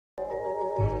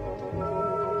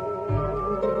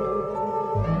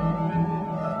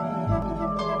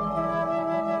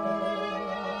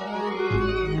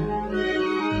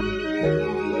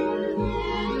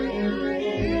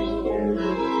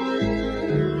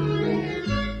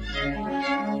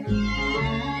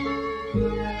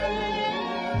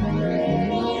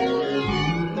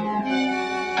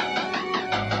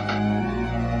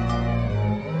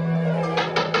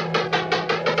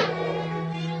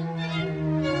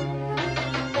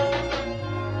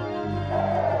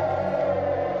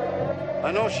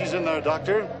I know she's in there,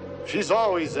 Doctor. She's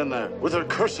always in there, with her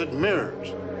cursed mirrors.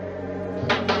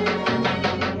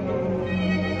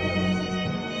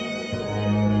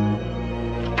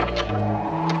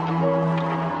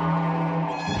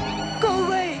 Go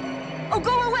away! Oh,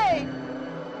 go away!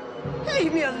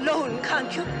 Leave me alone,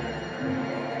 can't you?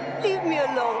 Leave me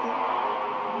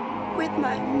alone with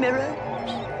my mirrors.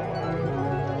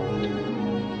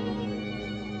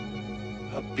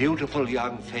 A beautiful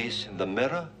young face in the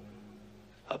mirror,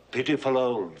 a pitiful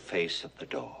old face at the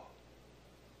door.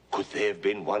 Could they have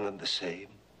been one and the same?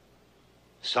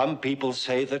 Some people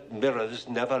say that mirrors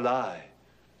never lie.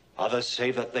 Others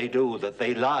say that they do, that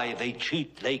they lie, they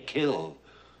cheat, they kill.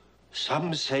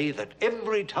 Some say that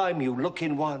every time you look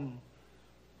in one,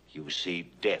 you see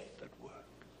death at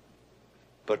work.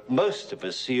 But most of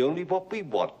us see only what we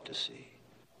want to see.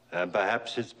 And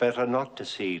perhaps it's better not to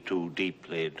see too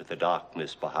deeply into the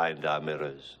darkness behind our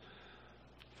mirrors.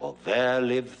 For there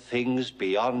live things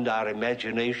beyond our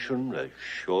imagination, as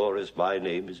sure as my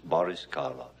name is Boris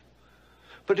Karloff.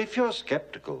 But if you're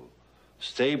skeptical,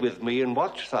 stay with me and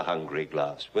watch The Hungry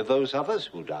Glass with those others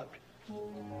who doubt.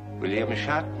 William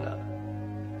Shatner,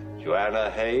 Joanna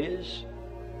Hayes,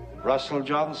 Russell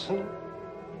Johnson,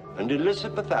 and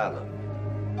Elizabeth Allen.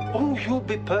 Oh, you'll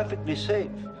be perfectly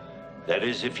safe. That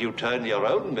is, if you turn your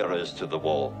own mirrors to the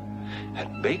wall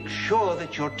and make sure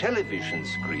that your television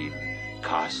screen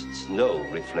casts no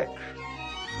reflection.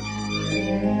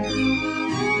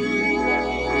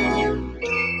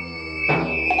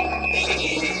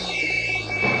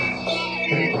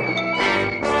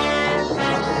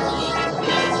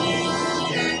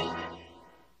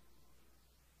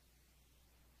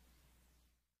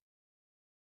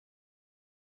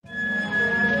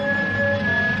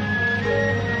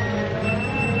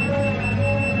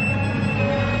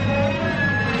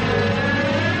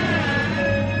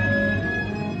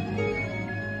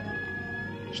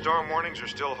 Storm warnings are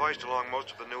still hoisted along most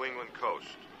of the New England coast,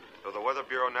 though the Weather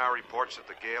Bureau now reports that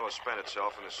the gale has spent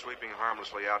itself and is sweeping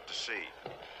harmlessly out to sea.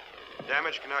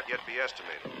 Damage cannot yet be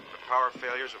estimated, but power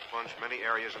failures have plunged many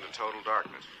areas into total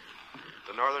darkness.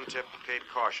 The northern tip of Cape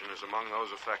Caution is among those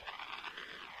affected.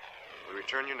 We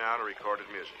return you now to recorded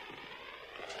music.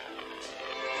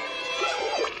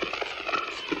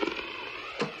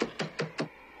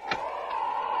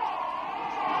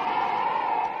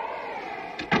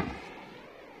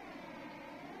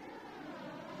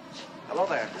 Hello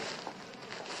there.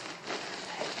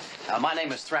 My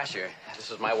name is Thrasher. This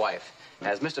is my wife.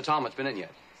 Has Mr. Thomas been in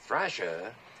yet?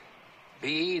 Thrasher?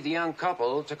 B.E., the young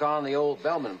couple, took on the old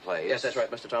Bellman place. Yes, that's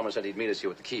right. Mr. Thomas said he'd meet us here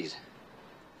with the keys.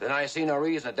 Then I see no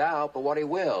reason to doubt but what he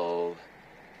will.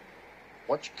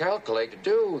 What you calculate to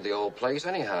do with the old place,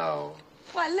 anyhow?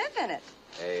 Well, I live in it.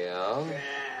 Hey,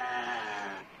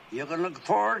 You can look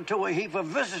forward to a heap of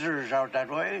visitors out that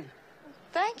way.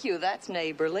 Thank you. That's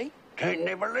neighborly. Tain't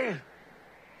neighborly.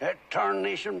 That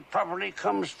tarnation property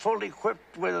comes fully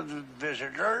equipped with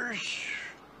visitors.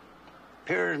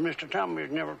 Appears Mr.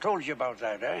 Thomas never told you about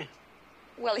that, eh?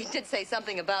 Well, he did say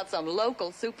something about some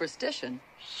local superstition.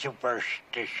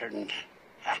 Superstition.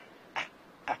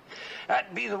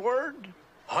 That'd be the word?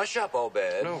 Hush up,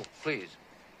 Obed. No, please.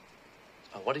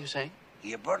 What are you saying?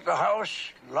 You bought the house,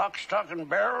 lock, stock, and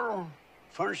barrel,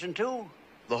 furnishing too?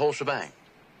 The whole shebang.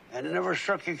 And it never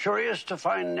struck you curious to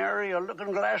find nary a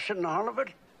looking-glass in the hull of it?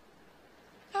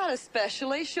 Not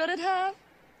especially. Should it have?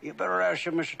 You better ask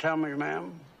him, Mr. Talmadge,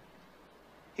 ma'am.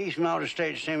 He's from out of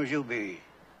state, same as you be.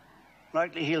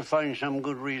 Likely he'll find some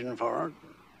good reason for it.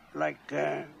 Like,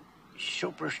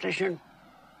 superstition.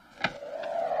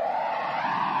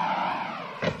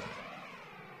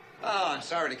 Oh, I'm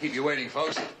sorry to keep you waiting,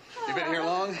 folks. You been here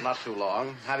long? Not too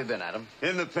long. How have you been, Adam?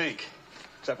 In the pink.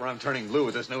 Except where I'm turning blue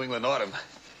with this New England autumn.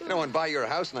 You know, I went by your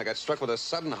house and I got struck with a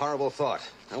sudden, horrible thought.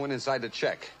 I went inside to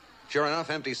check. Sure enough,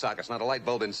 empty sockets, not a light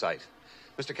bulb in sight.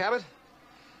 Mr. Cabot,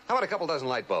 how about a couple dozen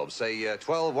light bulbs? Say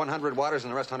 12 100 watters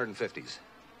and the rest 150s.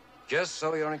 Just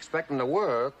so you aren't expecting to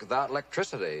work without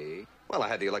electricity. Well, I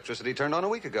had the electricity turned on a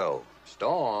week ago.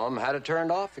 Storm had it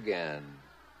turned off again.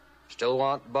 Still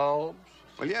want bulbs?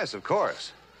 Well, yes, of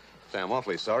course. Say, I'm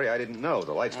awfully sorry. I didn't know.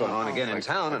 The light's going on again in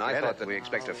town, and I thought that... We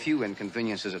expect a few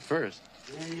inconveniences at first.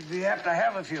 You have to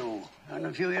have a few, and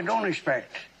a few you don't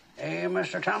expect. Eh,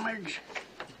 Mr. Talmadge?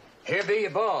 Here be your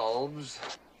bulbs.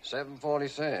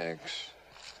 746.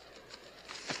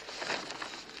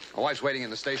 My wife's waiting in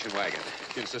the station wagon.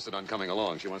 She insisted on coming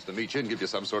along. She wants to meet you and give you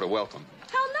some sort of welcome.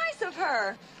 How nice of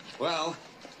her. Well,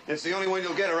 it's the only one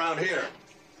you'll get around here.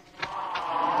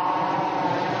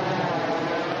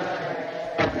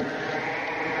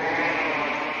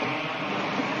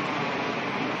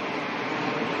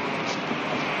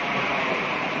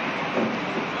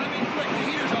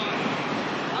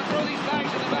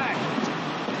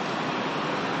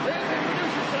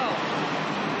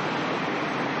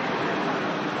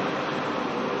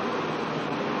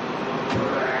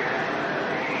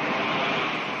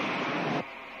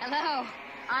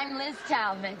 and Liz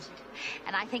Talmadge.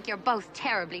 And I think you're both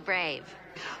terribly brave.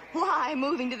 Why,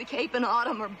 moving to the Cape in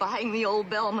autumn or buying the old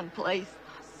Bellman place?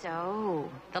 So,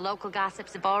 the local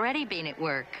gossips have already been at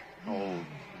work. Old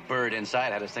bird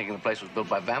inside had us thinking the place was built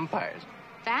by vampires.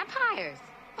 Vampires?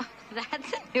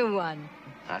 That's a new one.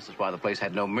 That's just why the place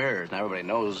had no mirrors. Now everybody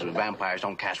knows vampires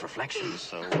don't cast reflections,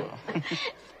 so...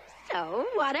 So,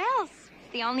 what else?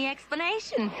 The only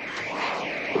explanation.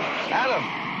 Adam!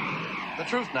 The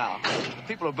truth now. The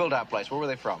people who built that place, where were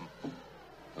they from?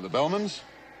 The Bellmans?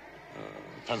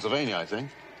 Pennsylvania, I think.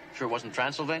 Sure it wasn't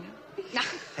Transylvania?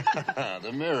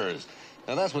 The mirrors.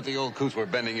 Now, that's what the old coots were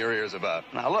bending your ears about.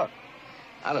 Now, look.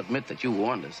 I'll admit that you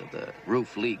warned us that the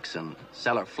roof leaks and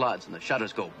cellar floods and the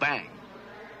shutters go bang.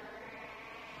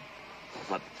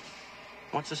 But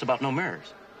what's this about no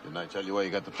mirrors? Didn't I tell you why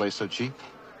you got the place so cheap?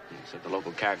 You said the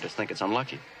local characters think it's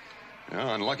unlucky.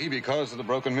 Yeah, unlucky because of the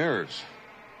broken mirrors.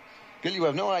 Gil, you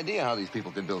have no idea how these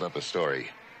people can build up a story.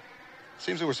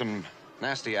 Seems there were some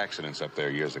nasty accidents up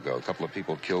there years ago. A couple of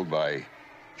people killed by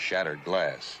shattered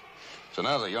glass. So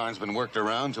now the yarn's been worked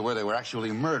around to where they were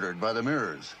actually murdered by the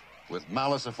mirrors, with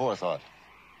malice aforethought.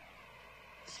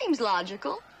 Seems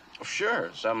logical. Oh, sure.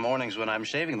 Some mornings when I'm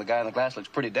shaving, the guy in the glass looks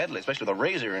pretty deadly, especially with a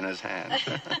razor in his hand.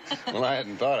 Well, I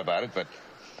hadn't thought about it, but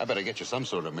I better get you some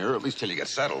sort of mirror, at least till you get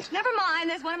settled. Never mind,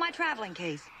 there's one in my traveling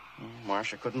case.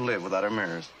 Marcia couldn't live without her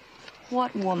mirrors.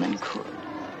 What woman could?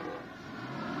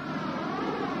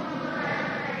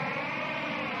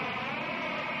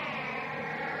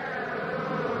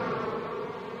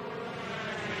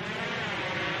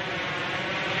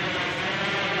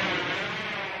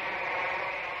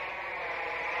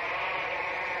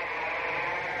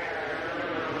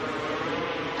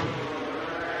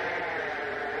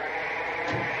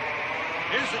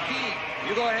 Here's the key.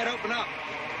 You go ahead, open up.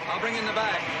 I'll bring in the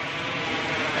bag.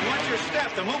 And watch your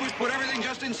step. The movers put everything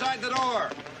just inside the door.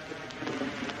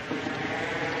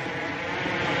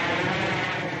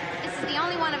 This is the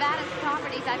only one of Adam's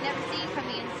properties I've never seen from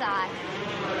the inside.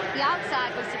 The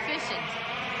outside was sufficient.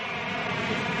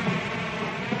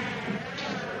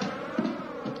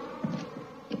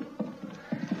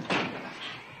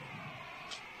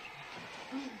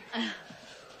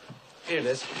 Here it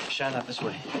is. Shine up this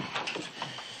way.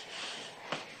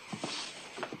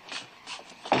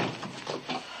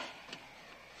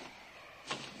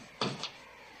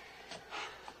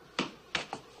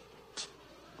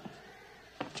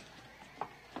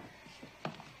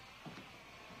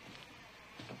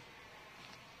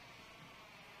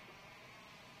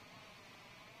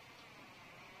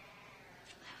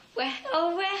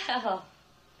 Well, well.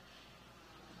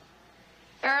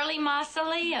 Early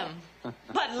mausoleum.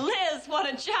 But Liz,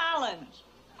 what a challenge.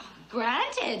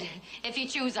 Granted, if you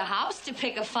choose a house to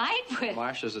pick a fight with.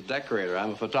 Marcia's a decorator.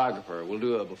 I'm a photographer. We'll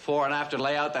do a before and after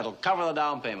layout that'll cover the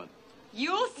down payment.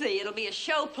 You'll see, it'll be a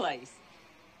show place.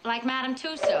 Like Madame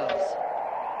Tussauds.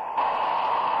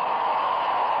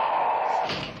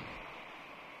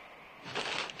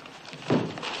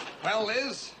 Well,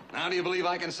 Liz, now do you believe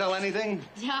I can sell anything?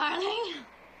 Darling,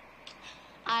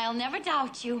 I'll never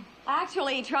doubt you.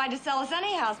 Actually, he tried to sell us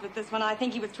any house but this one. I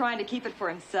think he was trying to keep it for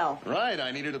himself. Right,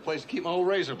 I needed a place to keep my old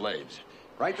razor blades.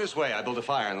 Right this way, I built a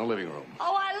fire in the living room.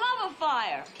 Oh, I love a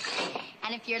fire.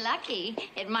 And if you're lucky,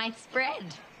 it might spread.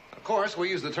 Of course, we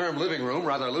use the term living room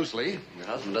rather loosely. Your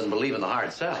husband doesn't believe in the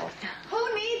hard sell.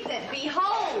 Who needs it?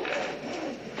 Behold.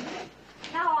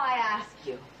 Now I ask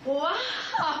you.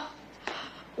 Wow!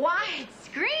 Wide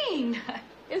screen.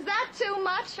 Is that too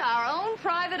much? Our own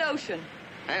private ocean.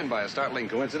 And by a startling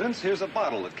coincidence, here's a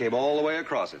bottle that came all the way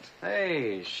across it.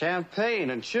 Hey, champagne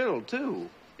and chilled, too.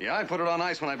 Yeah, I put it on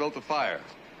ice when I built the fire.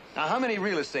 Now, how many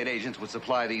real estate agents would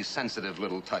supply these sensitive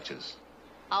little touches?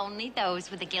 Only those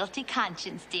with a guilty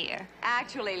conscience, dear.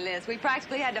 Actually, Liz, we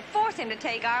practically had to force him to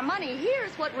take our money.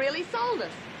 Here's what really sold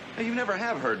us. Now, you never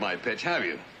have heard my pitch, have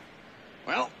you?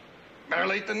 Well, better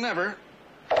late than never.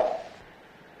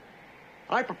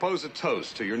 I propose a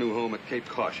toast to your new home at Cape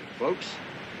Caution, folks.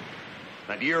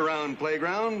 That year-round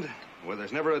playground where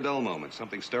there's never a dull moment,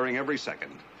 something stirring every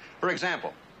second. For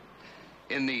example,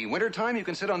 in the wintertime, you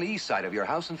can sit on the east side of your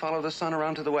house and follow the sun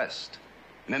around to the west.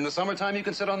 And in the summertime, you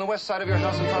can sit on the west side of your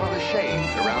house and follow the shade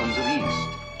around to the east.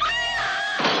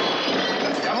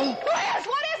 The devil? Liz,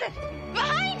 what is it?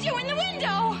 Behind you in the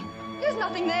window. There's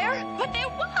nothing there. But there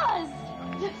was.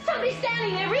 Somebody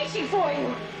standing there reaching for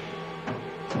you.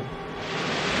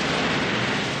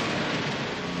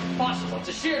 Impossible. It's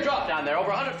a sheer drop down there, over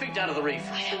 100 feet down to the reef.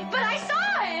 But I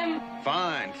saw him.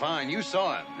 Fine. You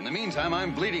saw him. In the meantime,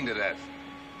 I'm bleeding to death.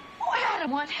 Oh, Adam,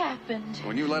 what happened?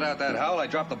 When you let out that howl, I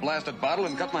dropped the blasted bottle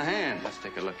and cut my hand. Let's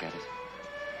take a look at it.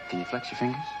 Can you flex your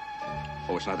fingers?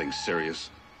 Oh, it's nothing serious.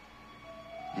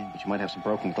 Yeah, but you might have some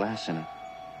broken glass in it.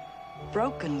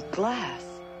 Broken glass?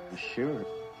 Sure.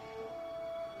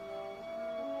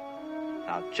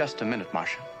 Now, just a minute,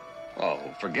 Marcia. Oh,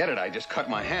 forget it. I just cut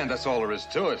my hand. That's all there is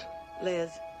to it.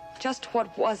 Liz, just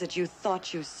what was it you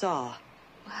thought you saw?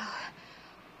 Well,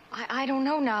 I don't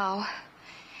know now.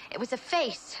 It was a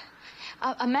face.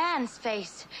 A man's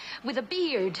face with a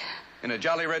beard. In a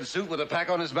jolly red suit with a pack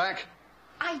on his back?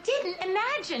 I didn't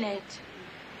imagine it.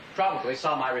 Probably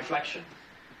saw my reflection.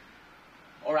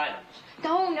 Or Adams.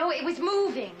 No, it was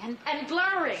moving and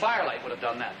blurring. Firelight would have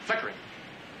done that. Flickering.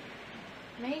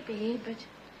 Maybe, but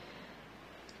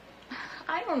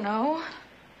I don't know.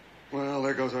 Well,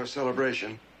 there goes our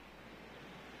celebration.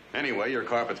 Anyway, your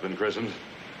carpet's been christened.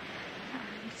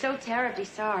 I'm so terribly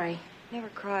sorry. Never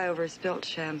cry over spilt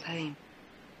champagne.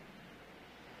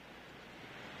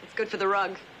 It's good for the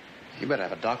rug. You better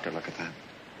have a doctor look at that.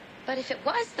 But if it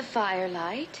was the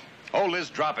firelight... Oh, Liz,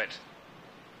 drop it.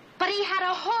 But he had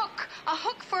a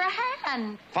hook for a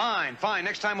hand. Fine.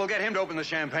 Next time we'll get him to open the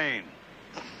champagne.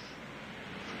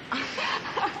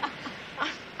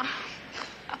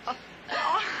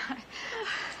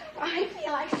 I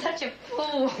feel like such a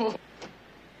fool.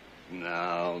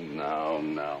 No.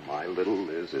 My little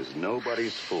Liz is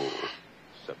nobody's fool,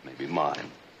 except maybe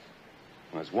mine.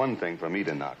 Well, it's one thing for me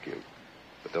to knock you,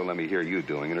 but don't let me hear you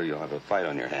doing it or you'll have a fight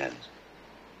on your hands.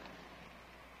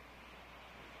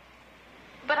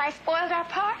 But I spoiled our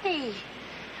party.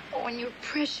 Oh, and your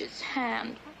precious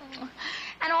hand.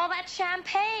 And all that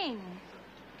champagne.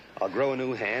 I'll grow a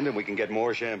new hand and we can get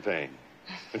more champagne.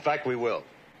 In fact, we will.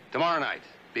 Tomorrow night.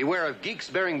 Beware of geeks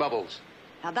bearing bubbles.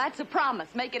 Now, that's a promise.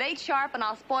 Make it 8 sharp and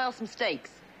I'll spoil some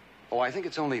steaks. Oh, I think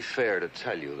it's only fair to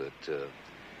tell you that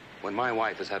when my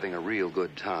wife is having a real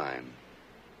good time,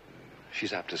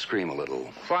 she's apt to scream a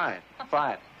little. Fine.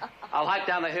 I'll hike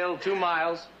down the hill 2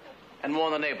 miles and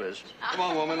warn the neighbors. Come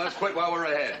on, woman, let's quit while we're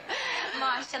ahead.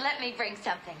 Marcia, let me bring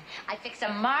something. I fixed a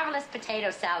marvelous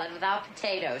potato salad without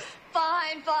potatoes.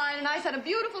 Fine. And I set a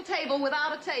beautiful table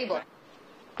without a table.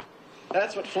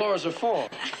 That's what floors are for.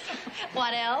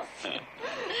 What else?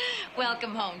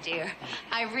 Welcome home, dear.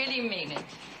 I really mean it.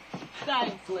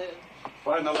 Thanks, Liz.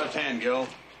 Right in the left hand, Gil.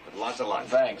 With lots of luck.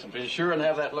 Thanks. Be sure and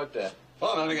have that looked at.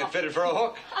 Well, I'm having it fitted for a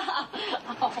hook.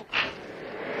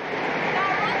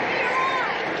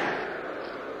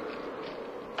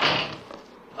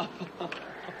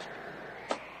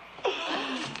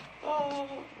 Oh.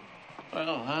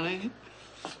 Well, honey,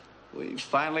 we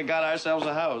finally got ourselves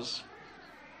a house.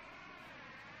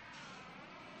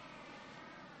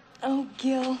 Oh,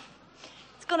 Gil,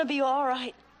 it's gonna be all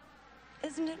right,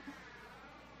 isn't it?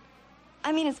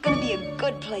 I mean, it's gonna be a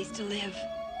good place to live.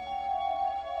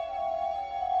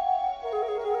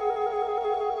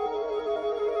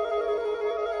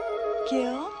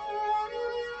 Gil?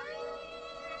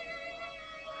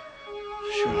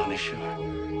 Sure, honey, sure.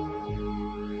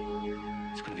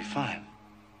 It's gonna be fine.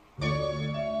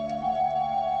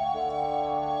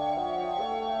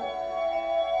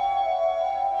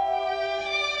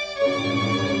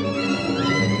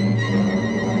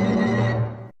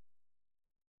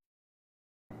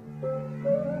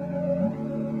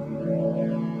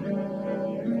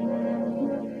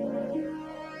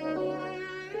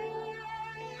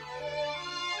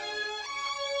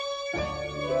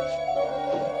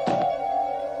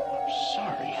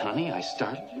 Honey, I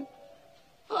startled you.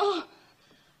 Oh,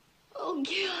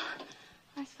 Gil.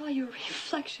 I saw your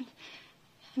reflection,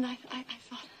 and I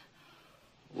thought...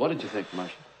 What did you think,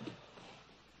 Marcia?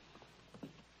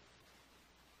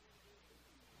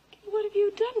 What have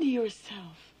you done to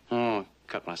yourself? Oh,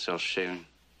 cut myself shaving.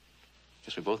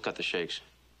 Guess we both got the shakes.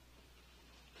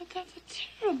 But that's a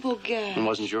terrible gag. It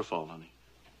wasn't your fault, honey.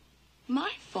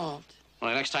 My fault?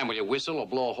 Well, next time, will you whistle or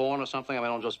blow a horn or something? I mean,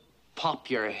 don't just pop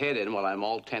your head in while I'm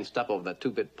all tensed up over that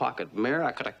 2-bit pocket mirror.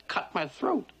 I could have cut my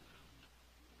throat.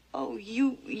 Oh,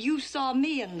 you saw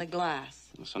me in the glass.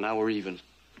 So now we're even.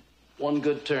 One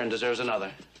good turn deserves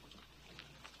another.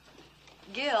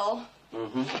 Gil?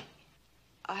 Mm-hmm.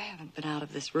 I haven't been out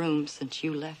of this room since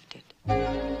you left it.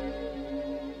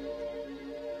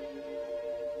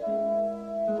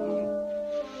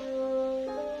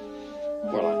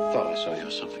 Well, I thought I saw you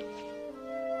or something.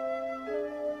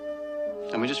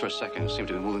 I mean, just for a second, it seemed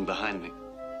to be moving behind me.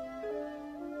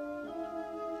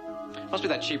 Must be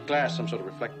that cheap glass, some sort of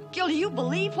reflector. Gil, do you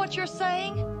believe what you're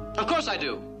saying? Of course I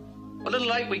do. What little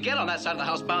light we get on that side of the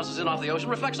house bounces in off the ocean,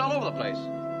 reflects all over the place.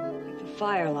 Like the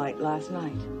firelight last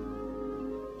night.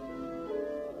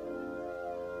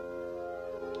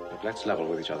 Look, let's level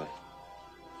with each other.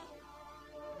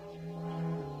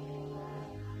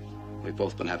 We've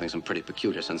both been having some pretty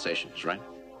peculiar sensations, right?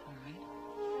 All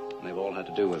right. And they've all had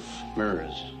to do with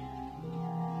mirrors,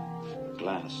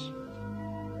 glass.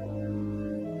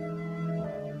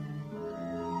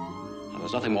 Now,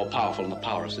 there's nothing more powerful than the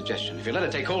power of suggestion. If you let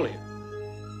it take hold of you.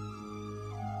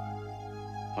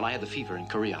 When I had the fever in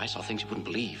Korea, I saw things you wouldn't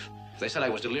believe. They said I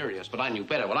was delirious, but I knew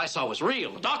better. What I saw was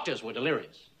real. The doctors were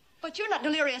delirious. But you're not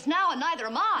delirious now, and neither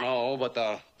am I. No, but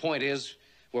the point is,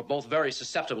 we're both very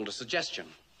susceptible to suggestion.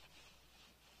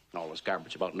 And all this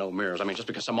garbage about no mirrors. I mean, just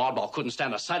because some oddball couldn't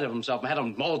stand the sight of himself and had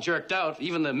him all jerked out,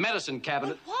 even the medicine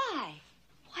cabinet... But why?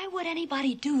 Why would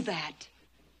anybody do that?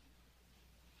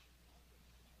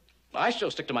 I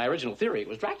still stick to my original theory. It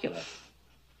was Dracula.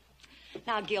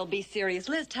 Now, Gil, be serious.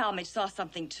 Liz Talmadge saw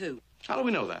something, too. How do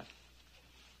we know that?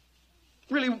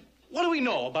 Really, what do we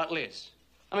know about Liz?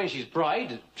 I mean, she's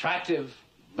bright, attractive,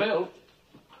 built.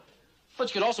 But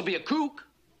she could also be a kook.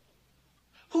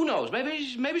 Who knows?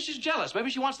 Maybe she's jealous. Maybe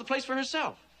she wants the place for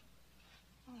herself.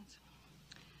 Well,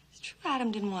 it's true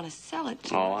Adam didn't want to sell it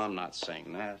to Oh, us. I'm not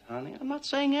saying that, honey. I'm not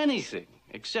saying anything.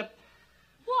 Except,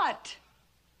 What?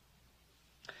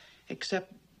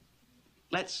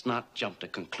 let's not jump to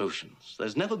conclusions.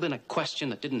 There's never been a question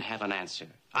that didn't have an answer.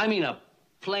 I mean a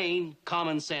plain,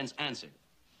 common-sense answer.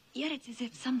 Yet it's as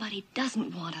if somebody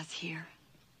doesn't want us here.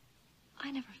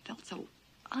 I never felt so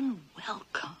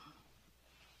unwelcome.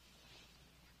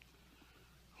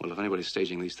 Well, if anybody's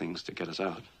staging these things to get us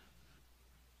out...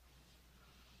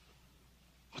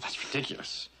 Well, that's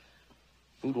ridiculous.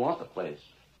 Who'd want the place?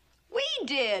 We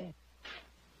did.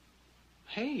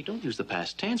 Hey, don't use the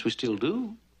past tense. We still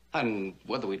do. And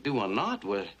whether we do or not,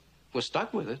 we're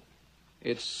stuck with it.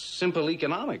 It's simple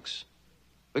economics.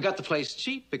 We got the place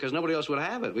cheap because nobody else would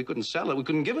have it. We couldn't sell it. We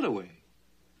couldn't give it away.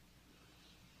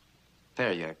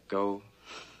 There you go.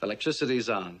 Electricity's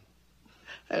on.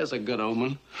 There's a good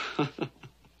omen.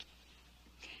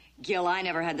 Gil, I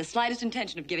never had the slightest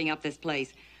intention of giving up this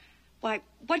place. Why,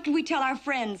 what could we tell our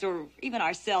friends or even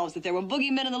ourselves that there were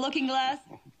boogeymen in the looking glass?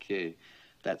 Okay,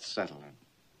 that's settling.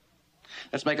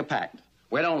 Let's make a pact.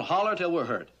 We don't holler till we're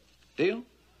hurt. Deal?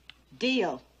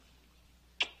 Deal.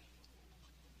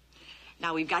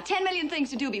 Now, we've got 10 million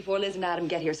things to do before Liz and Adam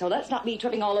get here, so let's not be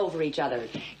tripping all over each other.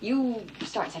 You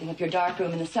start setting up your dark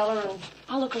room in the cellar, and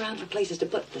I'll look around for places to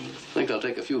put things. I think I'll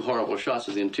take a few horrible shots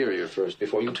of the interior first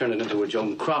before you turn it into a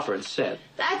Joan Crawford set.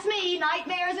 That's me,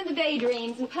 nightmares into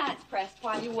daydreams and pants pressed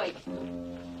while you wait.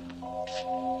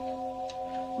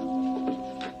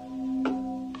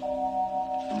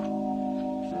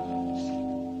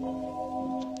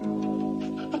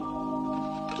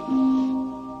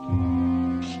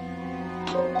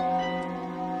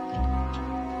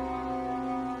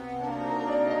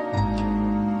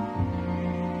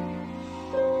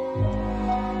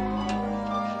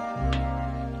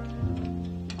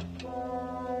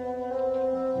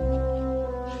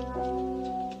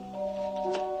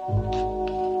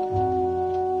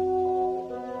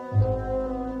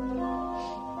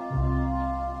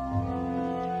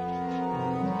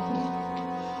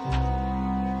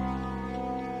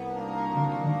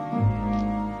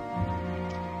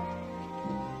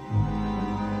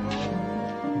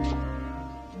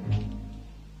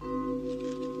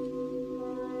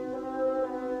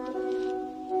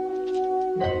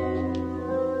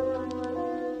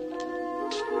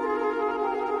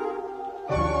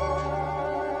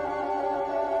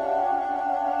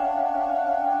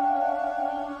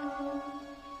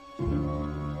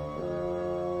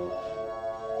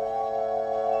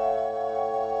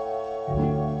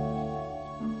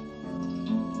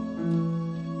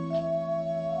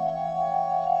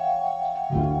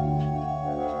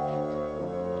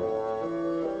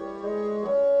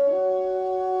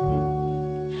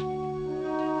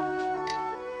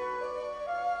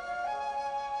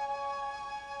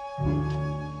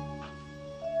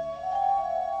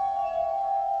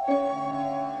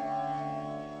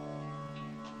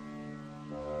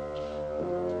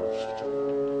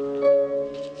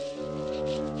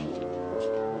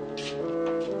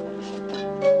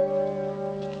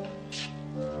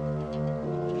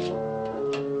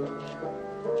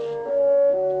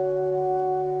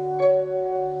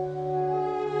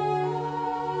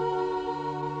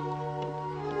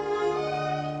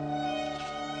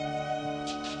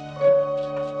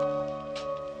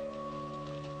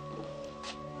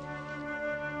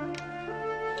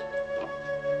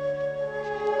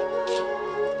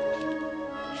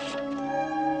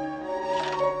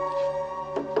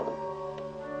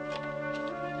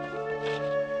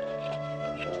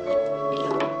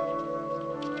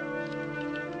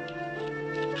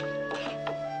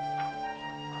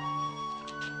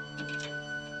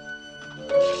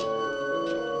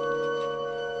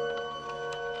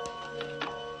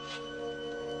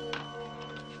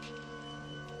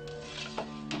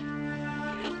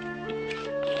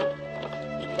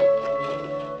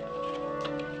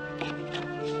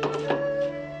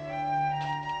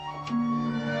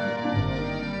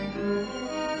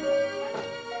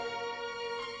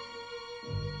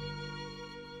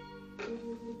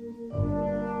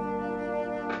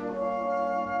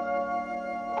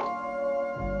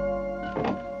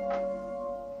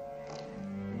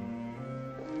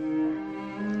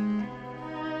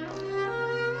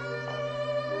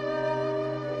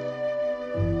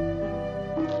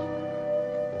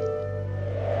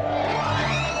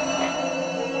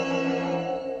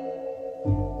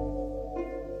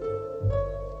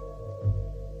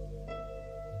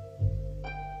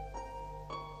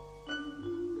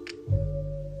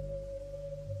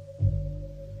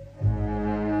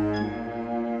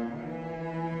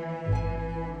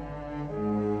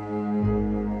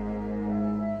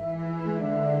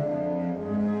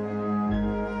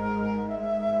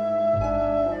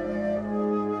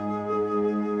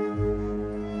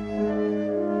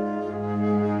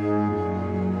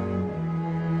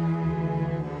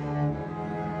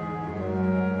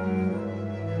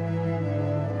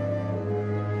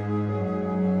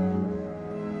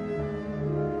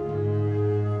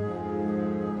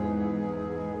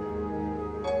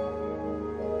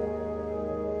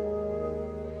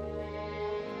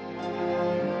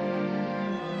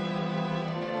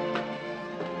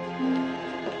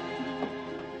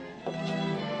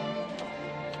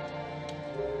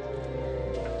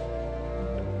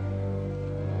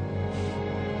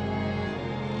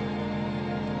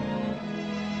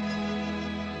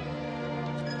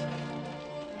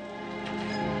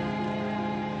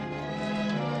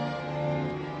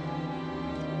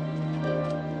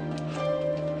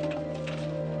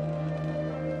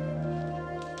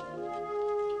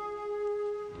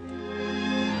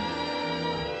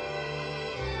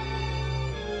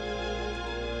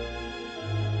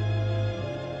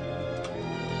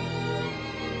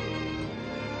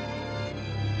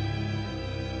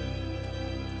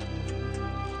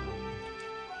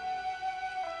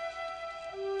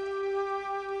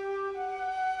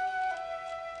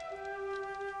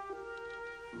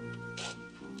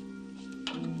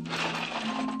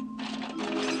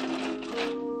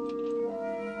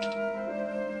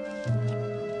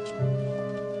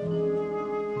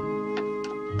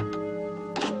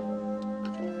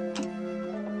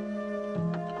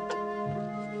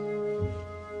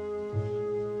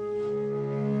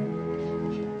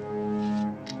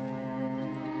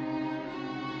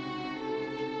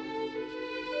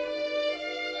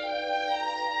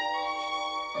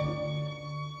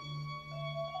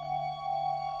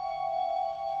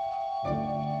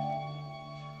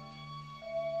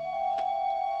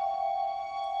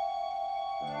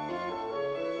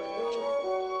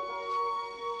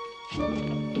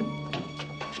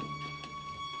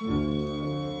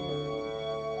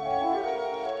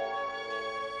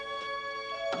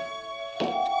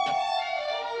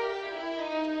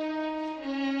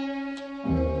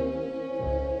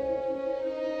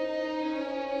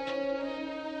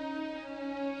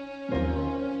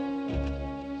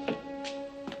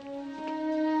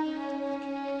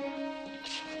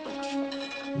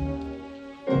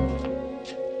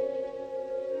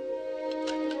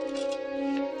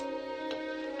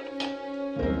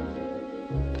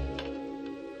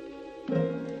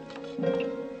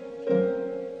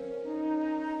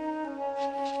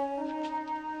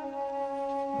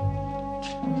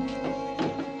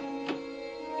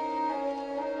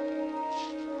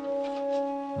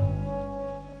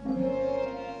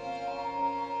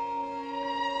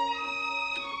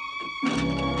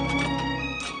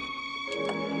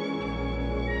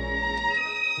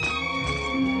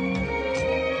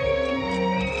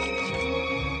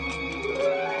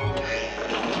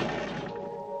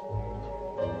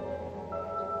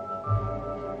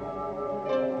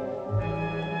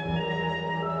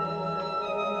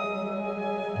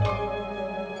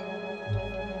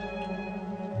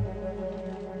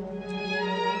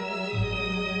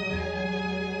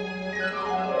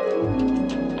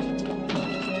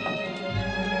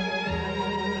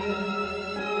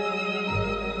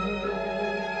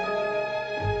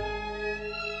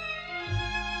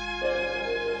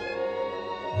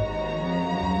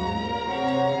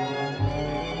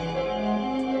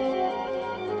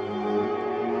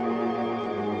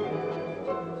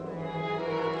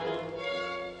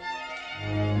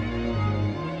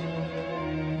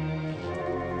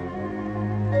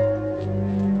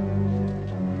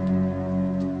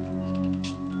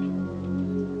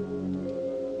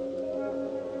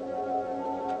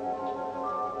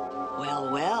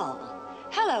 Well, well.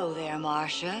 Hello there,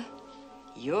 Marcia.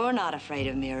 You're not afraid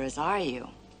of mirrors, are you?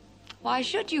 Why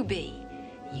should you be?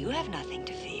 You have nothing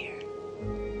to fear.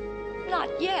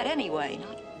 Not yet, anyway.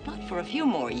 Not for a few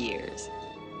more years.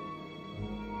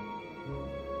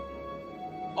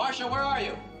 Marcia, where are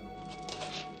you?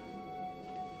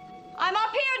 I'm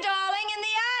up here, darling, in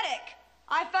the attic.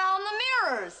 I found the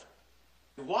mirrors.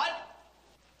 What?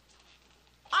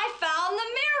 I found the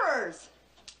mirrors.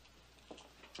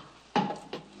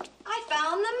 I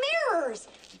found the mirrors.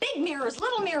 Big mirrors,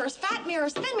 little mirrors, fat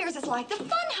mirrors, thin mirrors. It's like the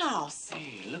fun house.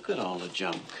 Hey, look at all the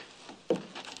junk.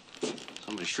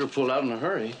 Somebody sure pulled out in a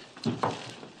hurry.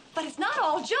 But it's not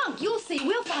all junk. You'll see.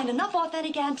 We'll find enough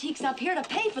authentic antiques up here to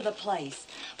pay for the place.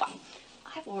 Why,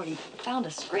 I've already found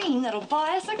a screen that'll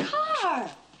buy us a car.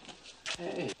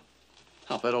 Hey,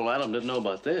 I'll bet old Adam didn't know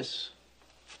about this.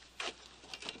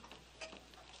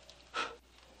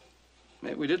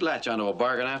 Maybe we did latch onto a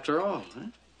bargain after all, huh?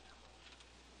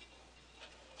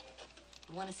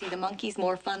 You want to see the monkeys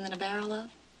more fun than a barrel of?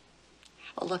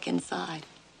 Have a look inside.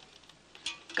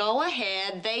 Go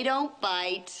ahead. They don't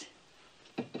bite.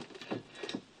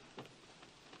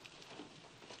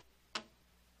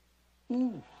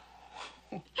 Ooh.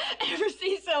 Ever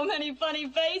see so many funny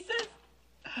faces?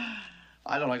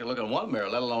 I don't like to look in one mirror,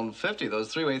 let alone 50.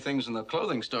 Those three-way things in the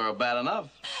clothing store are bad enough.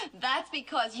 That's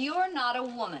because you're not a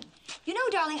woman. You know,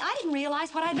 darling, I didn't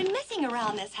realize what I'd been missing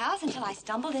around this house until I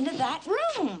stumbled into that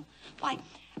room. Why,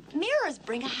 mirrors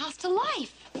bring a house to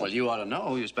life. Well, you ought to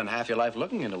know. You spend half your life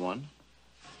looking into one.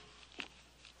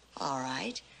 All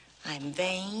right. I'm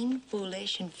vain,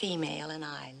 foolish, and female, and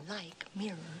I like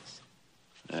mirrors.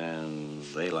 And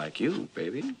they like you,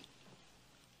 baby.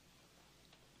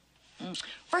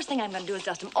 First thing I'm going to do is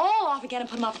dust them all off again and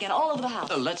put them up again all over the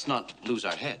house. Let's not lose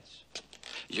our heads.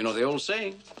 You know the old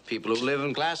saying, people who live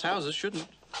in glass houses shouldn't.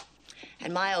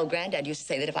 And my old granddad used to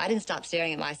say that if I didn't stop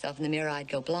staring at myself in the mirror, I'd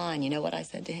go blind. You know what I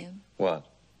said to him? What?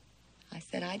 I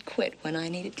said I'd quit when I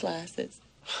needed glasses.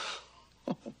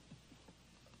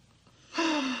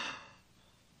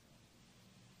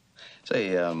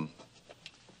 Say,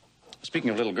 speaking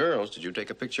of little girls, did you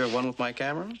take a picture of one with my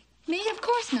camera? Me? Of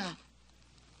course not.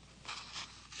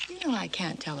 You know I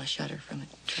can't tell a shutter from a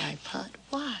tripod.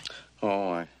 Why?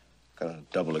 Oh, I got a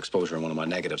double exposure on one of my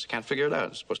negatives. I can't figure it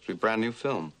out. It's supposed to be brand new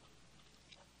film.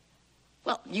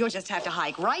 Well, you'll just have to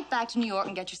hike right back to New York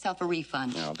and get yourself a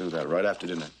refund. Yeah, I'll do that right after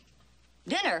dinner.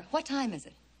 Dinner? What time is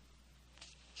it?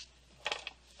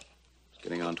 It's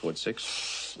getting on towards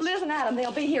 6. Liz and Adam,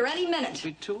 they'll be here any minute. It'll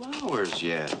be 2 hours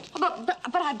yet. But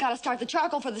I've got to start the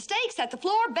charcoal for the steak, set the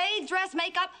floor, bathe, dress,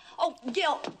 makeup. Oh,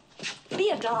 Gil,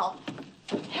 be a doll.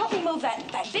 Help me move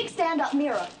that big stand-up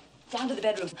mirror down to the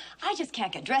bedroom. I just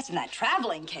can't get dressed in that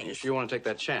traveling case. You sure want to take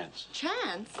that chance?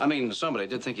 Chance? I mean, somebody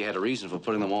did think you had a reason for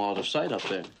putting them all out of sight up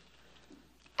there.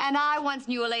 And I once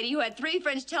knew a lady who had 3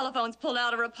 French telephones pulled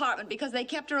out of her apartment because they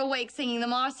kept her awake singing the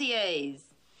Marseillaise.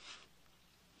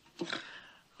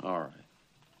 All right.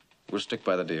 We'll stick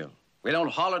by the deal. We don't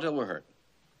holler till we're hurt.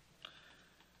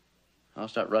 I'll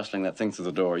start rustling that thing through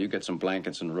the door. You get some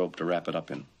blankets and rope to wrap it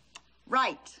up in.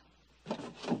 Right.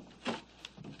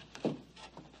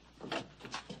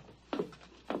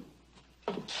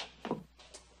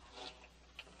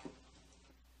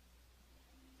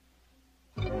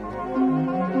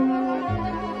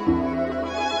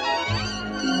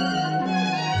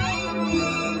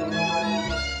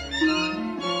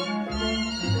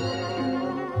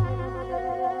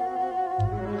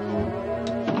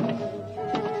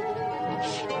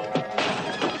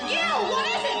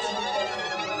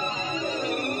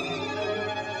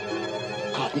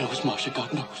 God knows, Marcia,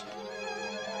 God knows.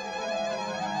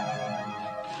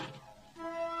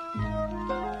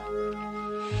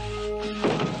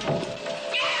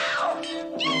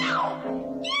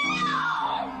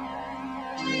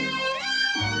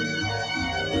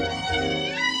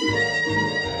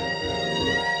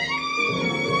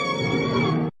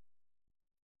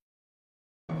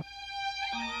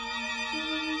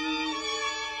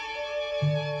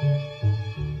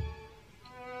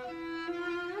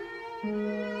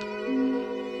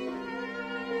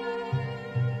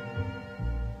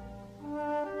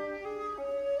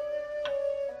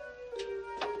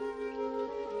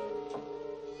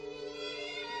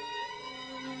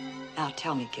 Now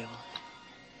tell me, Gil,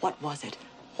 what was it?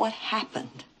 What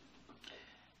happened?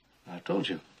 I told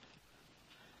you.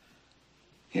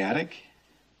 The attic.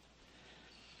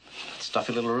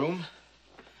 Stuffy little room.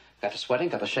 Got the sweating,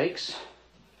 got the shakes.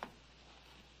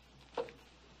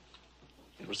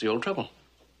 It was the old trouble.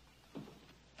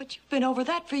 But you've been over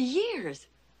that for years.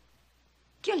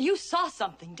 Gil, you saw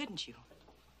something, didn't you?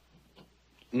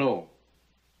 No.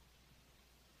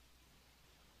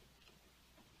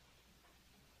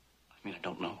 I mean, I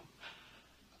don't know.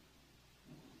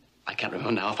 I can't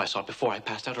remember now if I saw it before I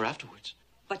passed out or afterwards.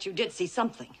 But you did see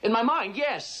something. In my mind,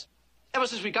 yes. Ever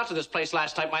since we got to this place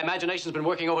last night, my imagination's been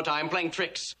working overtime, playing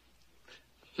tricks.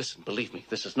 Listen, believe me,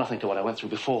 this is nothing to what I went through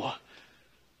before.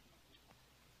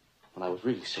 When I was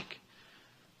really sick.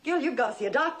 Gil, you've got to see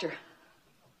a doctor.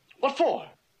 What for?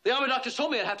 The army doctors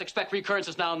told me I'd have to expect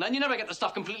recurrences now and then. You never get the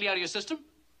stuff completely out of your system.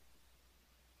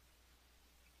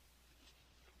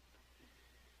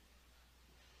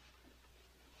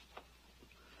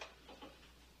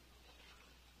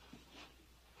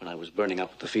 When I was burning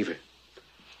up with the fever,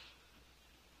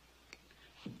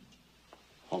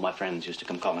 all my friends used to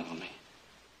come calling on me.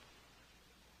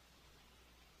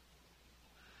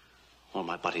 All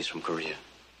my buddies from Korea.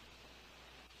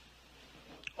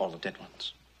 All the dead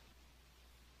ones.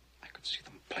 I could see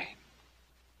them plain.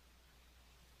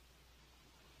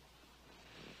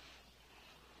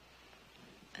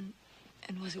 And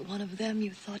was it one of them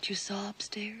you thought you saw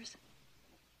upstairs?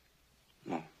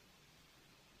 No.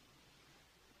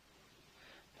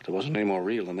 But it wasn't any more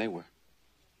real than they were.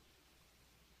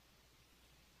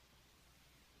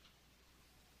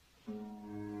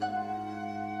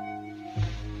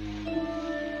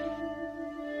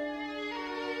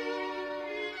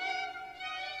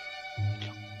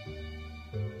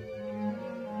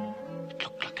 It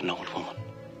looked like an old woman.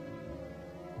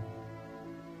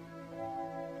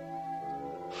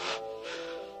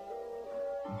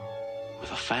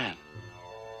 With a fan.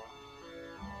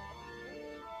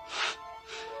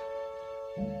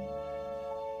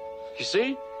 You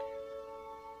see?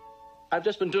 I've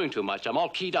just been doing too much. I'm all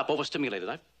keyed up, overstimulated.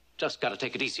 I've just got to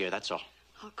take it easier, that's all.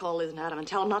 I'll call Liz and Adam and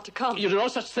tell them not to come. You do no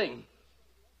such thing.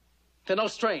 They're no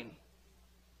strain.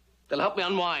 They'll help me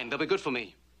unwind. They'll be good for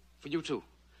me. For you, too.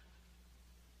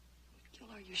 Gil,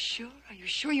 are you sure? Are you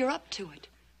sure you're up to it?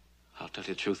 I'll tell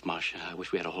you the truth, Marcia. I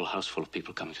wish we had a whole house full of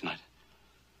people coming tonight.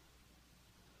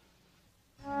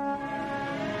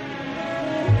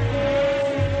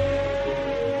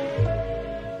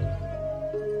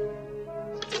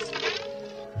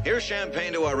 Here's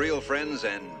champagne to our real friends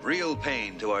and real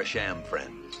pain to our sham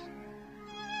friends.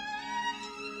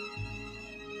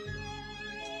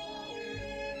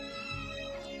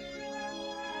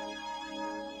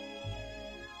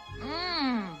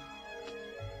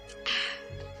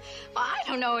 Well, I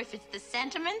don't know if it's the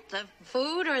sentiment, the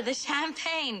food, or the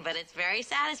champagne, but it's very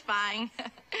satisfying.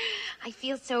 I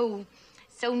feel so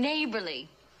neighborly.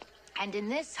 And in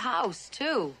this house,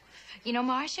 too. You know,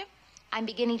 Marcia, I'm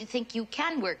beginning to think you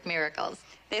can work miracles.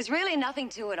 There's really nothing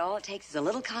to it. All it takes is a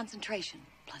little concentration,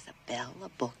 plus a bell, a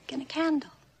book, and a candle.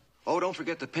 Oh, don't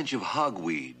forget the pinch of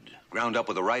hogweed, ground up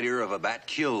with the right ear of a bat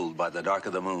killed by the dark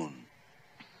of the moon.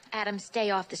 Adam,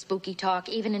 stay off the spooky talk,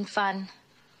 even in fun.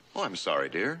 Oh, I'm sorry,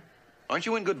 dear. Aren't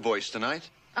you in good voice tonight?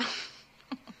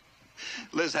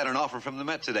 Liz had an offer from the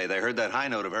Met today. They heard that high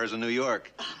note of hers in New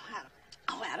York.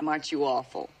 Oh, Adam, aren't you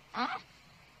awful? Huh?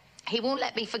 He won't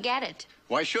let me forget it.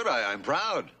 Why should I? I'm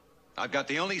proud. I've got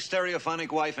the only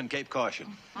stereophonic wife in Cape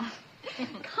Caution.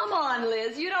 Come on,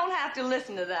 Liz. You don't have to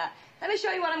listen to that. Let me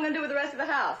show you what I'm going to do with the rest of the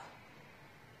house.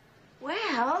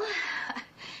 Well,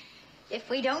 if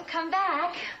we don't come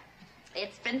back,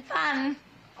 it's been fun.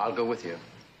 I'll go with you.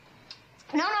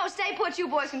 No, stay put. You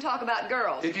boys can talk about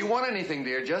girls. If you want anything,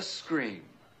 dear, just scream.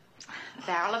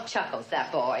 Barrel of chuckles,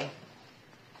 that boy.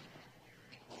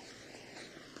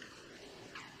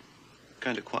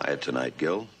 Kind of quiet tonight,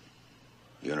 Gil.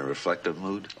 You in a reflective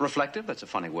mood? Reflective? That's a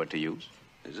funny word to use.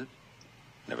 Is it?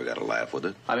 Never got a laugh with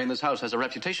it. I mean, this house has a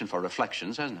reputation for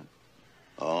reflections, hasn't it?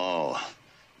 Oh,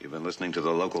 you've been listening to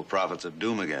the local prophets of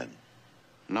doom again.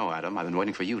 No, Adam. I've been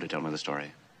waiting for you to tell me the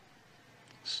story.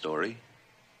 Story?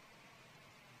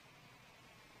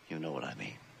 You know what I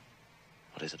mean.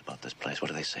 What is it about this place? What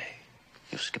do they say?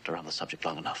 You've skipped around the subject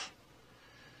long enough.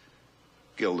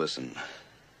 Gil, listen.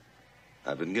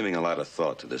 I've been giving a lot of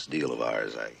thought to this deal of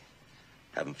ours. I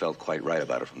haven't felt quite right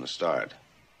about it from the start.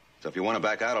 So if you want to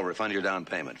back out, I'll refund your down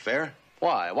payment. Fair?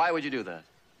 Why? Why would you do that?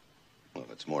 Well,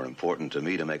 it's more important to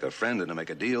me to make a friend than to make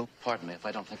a deal. Pardon me if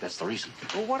I don't think that's the reason.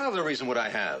 Well, what other reason would I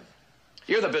have?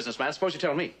 You're the businessman. Suppose you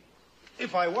tell me.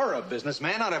 If I were a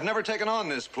businessman, I'd have never taken on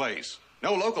this place.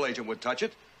 No local agent would touch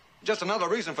it. Just another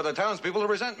reason for the townspeople to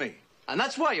resent me. And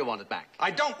that's why you want it back.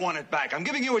 I don't want it back. I'm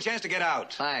giving you a chance to get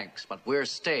out. Thanks, but we're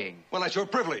staying. Well, that's your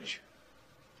privilege.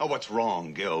 Oh, what's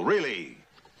wrong, Gil? Really?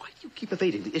 Why do you keep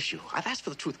evading the issue? I've asked for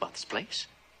the truth about this place.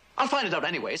 I'll find it out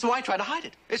anyway, so why try to hide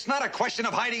it? It's not a question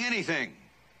of hiding anything.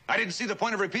 I didn't see the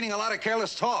point of repeating a lot of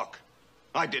careless talk.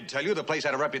 I did tell you the place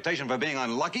had a reputation for being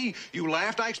unlucky. You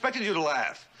laughed. I expected you to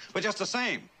laugh. But just the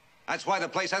same. That's why the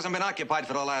place hasn't been occupied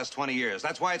for the last 20 years.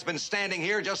 That's why it's been standing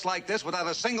here just like this without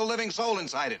a single living soul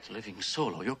inside it. Living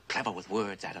soul? Oh, you're clever with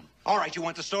words, Adam. All right, you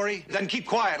want the story? Then keep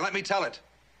quiet and let me tell it.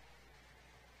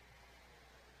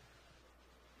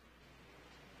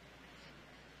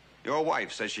 Your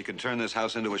wife says she can turn this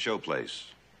house into a showplace.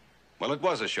 Well, it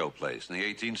was a showplace in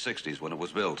the 1860s when it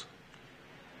was built.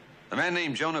 A man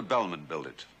named Jonah Bellman built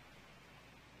it.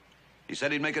 He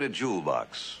said he'd make it a jewel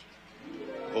box.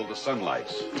 Pull the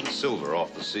sunlight and silver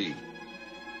off the sea.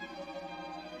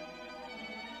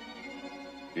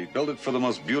 He built it for the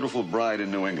most beautiful bride in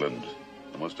New England.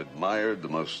 The most admired, the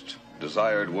most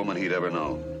desired woman he'd ever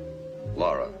known.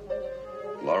 Laura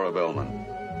Bellman.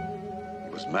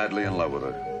 He was madly in love with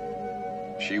her.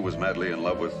 She was madly in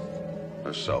love with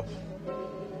herself.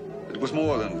 It was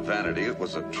more than vanity, it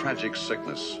was a tragic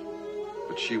sickness.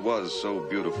 But she was so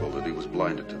beautiful that he was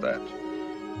blinded to that.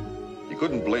 He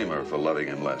couldn't blame her for loving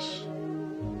him less.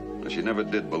 And she never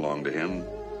did belong to him,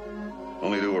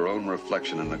 only to her own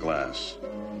reflection in the glass.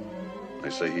 They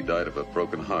say he died of a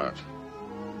broken heart.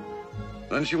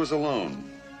 Then she was alone.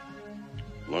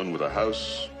 Alone with the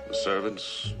house, the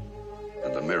servants,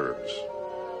 and the mirrors.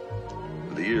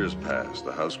 And the years passed,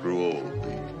 the house grew old,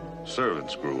 the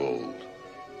servants grew old.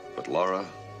 But Laura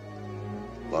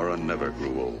never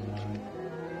grew old.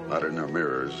 Not in her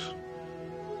mirrors.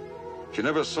 She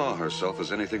never saw herself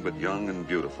as anything but young and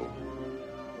beautiful.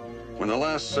 When the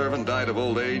last servant died of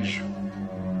old age,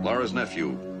 Laura's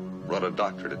nephew brought a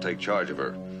doctor to take charge of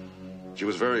her. She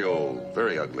was very old,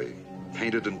 very ugly,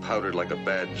 painted and powdered like a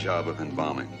bad job of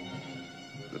embalming.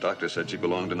 The doctor said she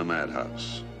belonged in a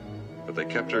madhouse, but they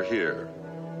kept her here.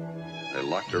 They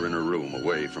locked her in her room,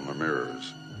 away from her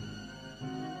mirrors.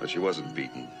 But she wasn't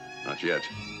beaten, not yet.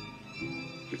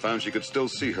 She found she could still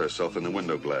see herself in the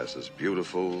window glasses,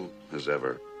 beautiful as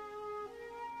ever.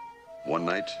 One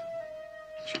night,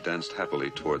 she danced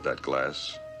happily toward that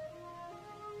glass.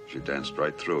 She danced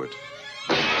right through it.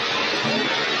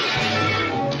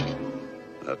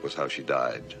 That was how she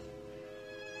died.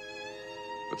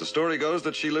 But the story goes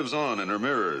that she lives on in her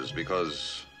mirrors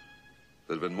because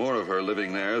there'd been more of her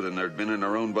living there than there'd been in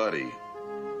her own body.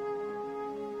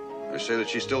 They say that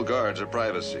she still guards her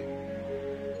privacy.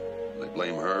 They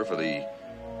blame her for the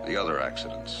other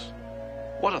accidents.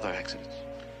 What other accidents?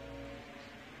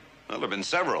 Well, there have been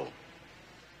several.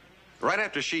 Right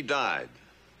after she died,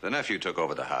 the nephew took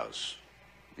over the house.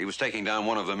 He was taking down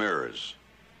one of the mirrors.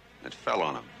 It fell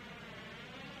on him.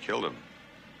 Killed him.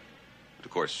 But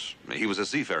of course, he was a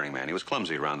seafaring man. He was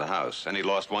clumsy around the house, and he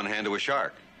lost one hand to a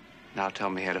shark. Now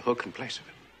tell me he had a hook in place of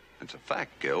it. It's a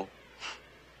fact, Gil.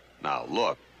 Now,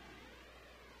 look.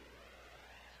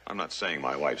 I'm not saying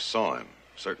my wife saw him.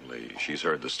 Certainly, she's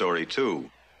heard the story, too.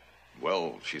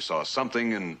 Well, she saw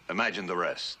something and imagined the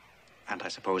rest. And I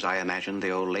suppose I imagined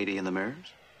the old lady in the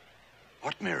mirrors?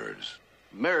 What mirrors?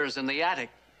 Mirrors in the attic.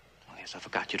 Oh, yes, I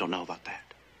forgot. You don't know about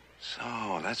that.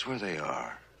 So, that's where they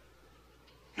are.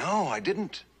 No, I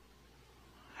didn't.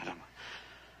 Adam,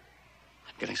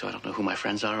 I'm getting so I don't know who my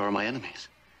friends are or my enemies.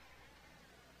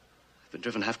 I've been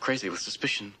driven half crazy with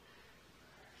suspicion.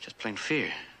 Just plain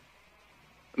fear.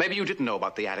 Maybe you didn't know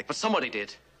about the attic, but somebody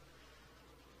did.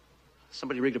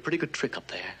 Somebody rigged a pretty good trick up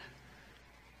there.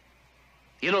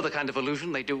 You know the kind of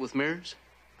illusion they do with mirrors?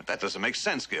 But that doesn't make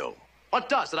sense, Gil. What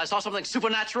does? That I saw something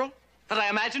supernatural? That I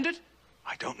imagined it?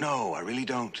 I don't know. I really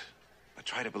don't. But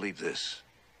try to believe this.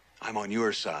 I'm on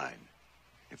your side.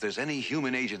 If there's any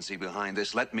human agency behind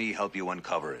this, let me help you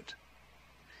uncover it.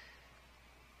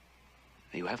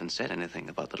 You haven't said anything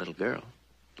about the little girl.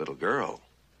 Little girl?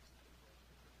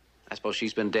 I suppose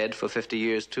she's been dead for 50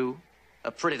 years, too.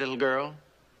 A pretty little girl.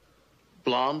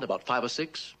 Blonde, about 5 or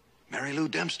 6. Mary Lou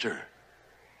Dempster.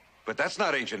 But that's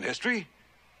not ancient history.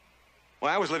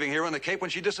 Why, I was living here on the Cape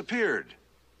when she disappeared.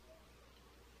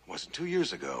 It wasn't 2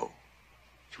 years ago.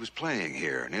 She was playing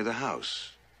here, near the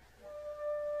house.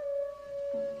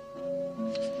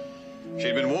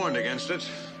 She'd been warned against it,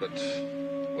 but,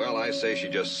 well, I say she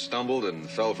just stumbled and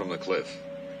fell from the cliff.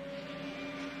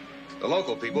 The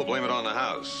local people blame it on the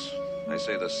house. They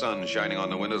say the sun shining on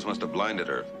the windows must have blinded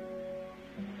her.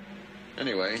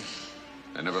 Anyway,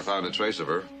 I never found a trace of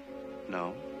her.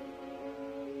 No.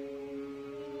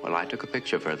 Well, I took a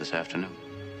picture of her this afternoon.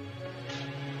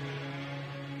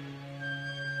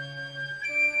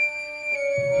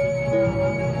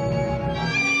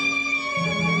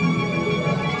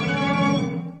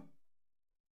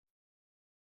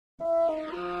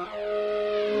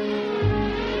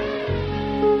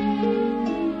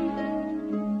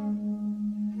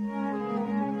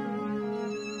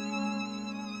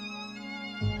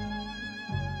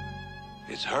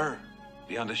 It's her,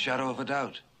 beyond a shadow of a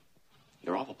doubt.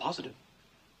 You're awful positive.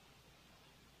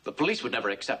 The police would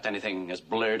never accept anything as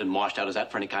blurred and washed out as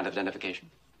that for any kind of identification.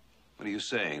 What are you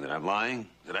saying? That I'm lying?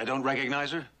 That I don't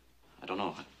recognize her? I don't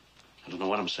know. I don't know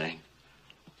what I'm saying.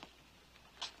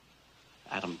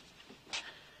 Adam,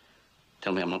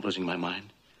 tell me I'm not losing my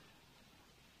mind.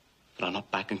 That I'm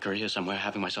not back in Korea somewhere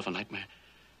having myself a nightmare.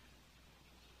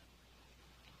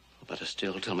 Or better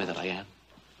still, tell me that I am.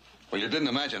 Well, you didn't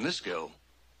imagine this, Gil.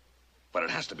 But it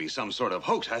has to be some sort of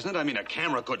hoax, hasn't it? I mean, a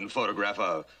camera couldn't photograph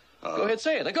a... Go ahead,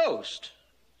 say it. A ghost.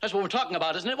 That's what we're talking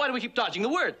about, isn't it? Why do we keep dodging the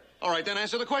word? All right, then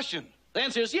answer the question. The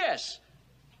answer is yes.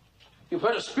 You've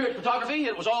heard of spirit photography?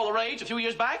 It was all the rage a few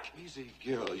years back? Easy,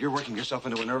 Gil. You're working yourself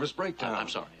into a nervous breakdown. I'm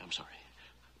sorry.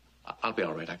 I'll be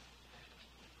all right.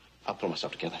 I'll pull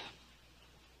myself together.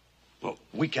 Well,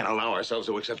 we can't allow ourselves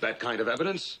to accept that kind of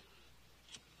evidence.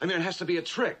 I mean, it has to be a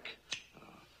trick.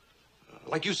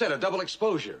 Like you said, a double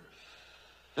exposure.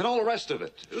 And all the rest of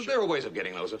it. Sure. There are ways of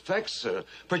getting those effects.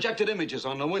 Projected images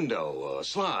on the window,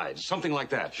 slides, something like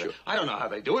that. Sure. I don't know how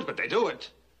they do it, but they do it.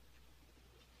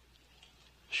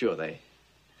 Sure, they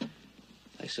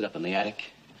sit up in the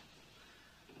attic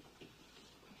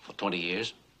for 20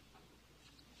 years.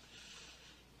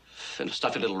 In a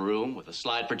stuffy little room with a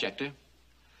slide projector.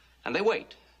 And they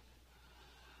wait.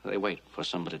 They wait for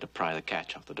somebody to pry the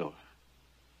catch off the door.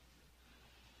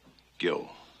 Gil,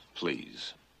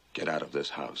 please, get out of this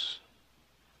house.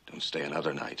 Don't stay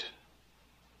another night.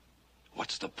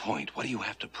 What's the point? What do you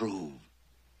have to prove?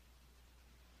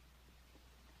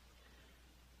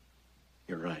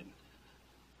 You're right.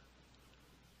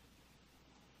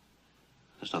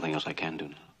 There's nothing else I can do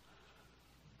now.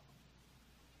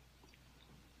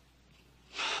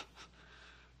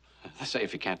 They say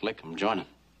if you can't lick 'em, join 'em.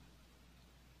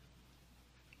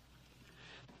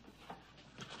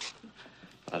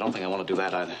 But I don't think I want to do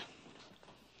that either.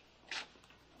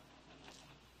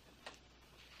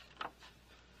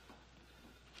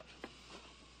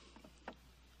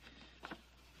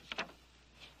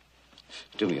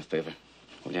 Do me a favor,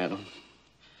 will you, Adam?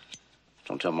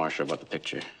 Don't tell Marcia about the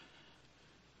picture.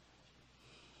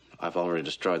 I've already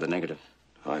destroyed the negative.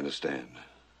 I understand.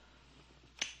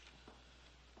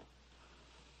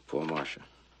 Poor Marcia.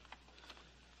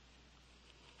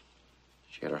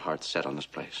 She had her heart set on this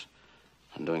place,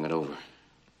 on doing it over.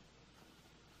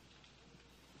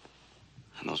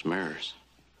 And those mirrors.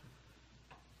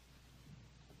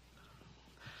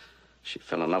 She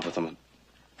fell in love with them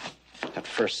at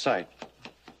first sight.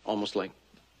 Almost like...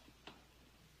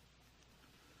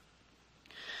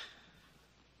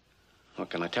 What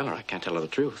can I tell her? I can't tell her the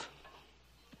truth.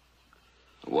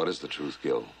 What is the truth,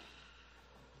 Gil?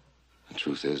 The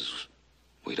truth is,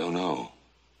 we don't know.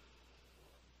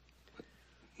 But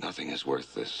nothing is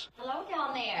worth this. Hello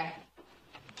down there.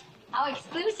 How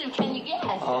exclusive can you get?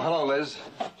 Oh, hello, Liz.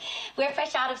 We're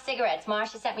fresh out of cigarettes.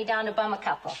 Marcia sent me down to bum a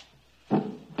couple.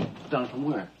 Down from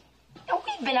where? Oh,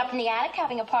 we've been up in the attic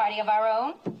having a party of our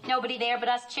own. Nobody there but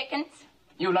us chickens.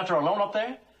 You left her alone up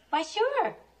there? Why,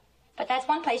 sure. But that's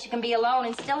one place you can be alone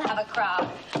and still have a crowd.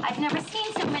 I've never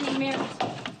seen so many mirrors.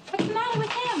 What's the matter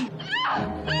with him?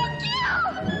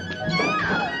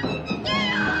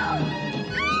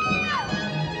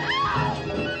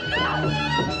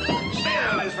 Stay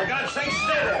there, Liz. For God's sake,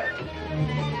 stay there.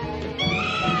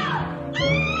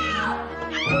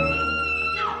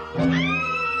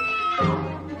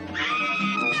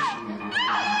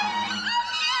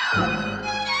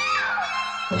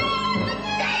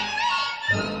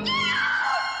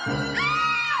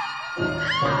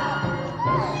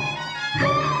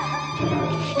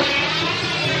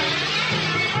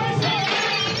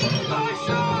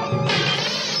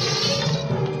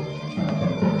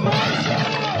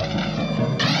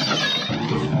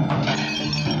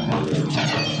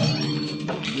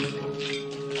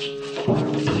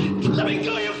 Let me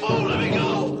go, you fool! Let me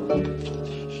go!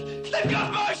 They've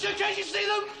got Marcia! Can't you see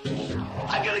them?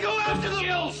 I'm gonna go after them!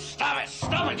 Gil, stop it!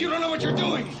 Stop it! You don't know what you're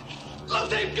doing! Look,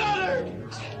 they've got her!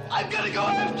 I'm gonna go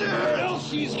after her! Gil,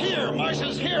 she's here.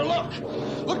 Marcia's here. Look.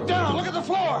 Look down. Look at the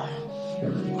floor.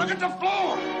 Look at the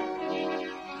floor.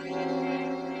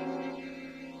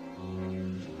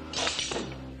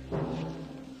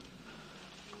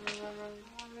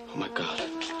 Oh, my God.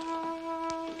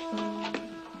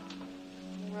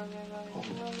 Oh,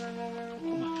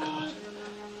 my God.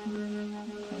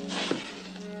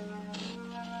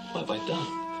 What have I done?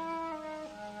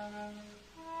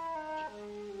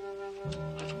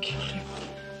 I've killed him.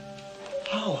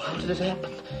 How? How did it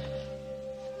happen?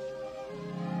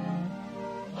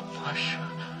 Marcia.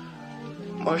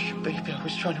 Marcia, baby, I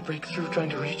was trying to break through, trying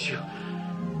to reach you.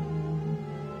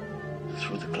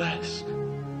 Through the glass.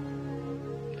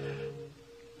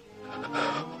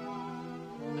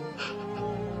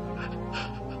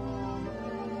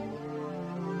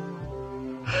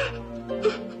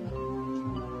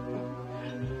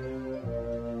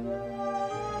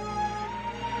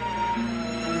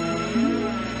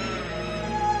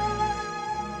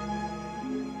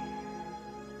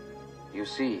 You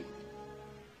see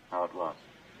how it was.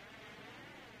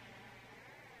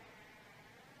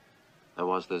 There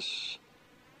was this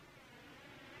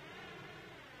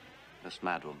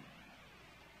mad woman.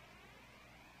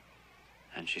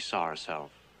 And she saw herself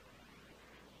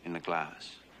in the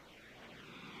glass.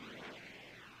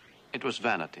 It was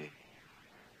vanity.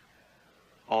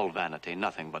 All vanity,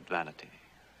 nothing but vanity.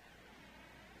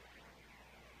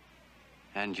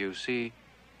 And you see,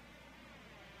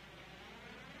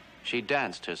 she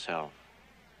danced herself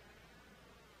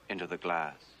into the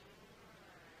glass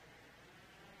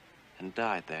and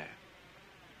died there.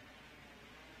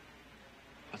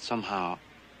 But somehow,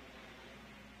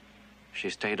 she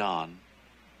stayed on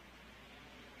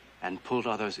and pulled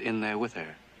others in there with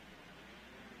her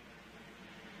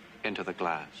into the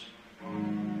glass.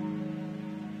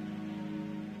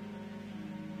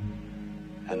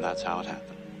 And that's how it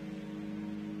happened.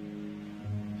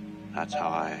 That's how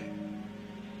I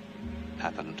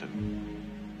happened to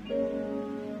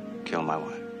kill my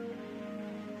wife.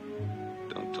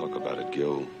 Don't talk about it,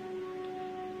 Gil.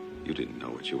 You didn't know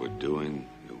what you were doing.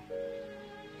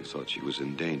 You thought she was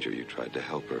in danger. You tried to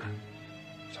help her.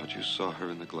 Thought you saw her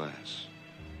in the glass.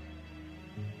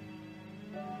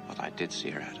 But I did see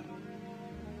her, Adam.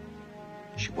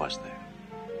 She was there.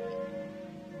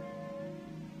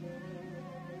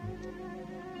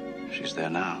 She's there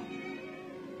now.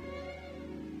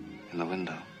 In the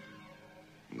window.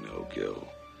 No, Gil.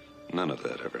 None of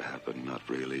that ever happened. Not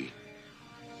really.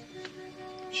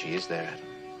 She is there, Adam.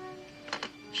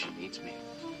 She needs me.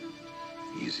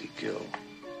 Easy, Gil.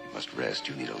 You must rest.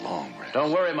 You need a long rest.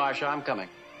 Don't worry, Marcia. I'm coming.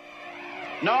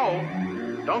 No!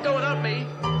 Don't go without me.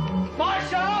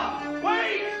 Marcia!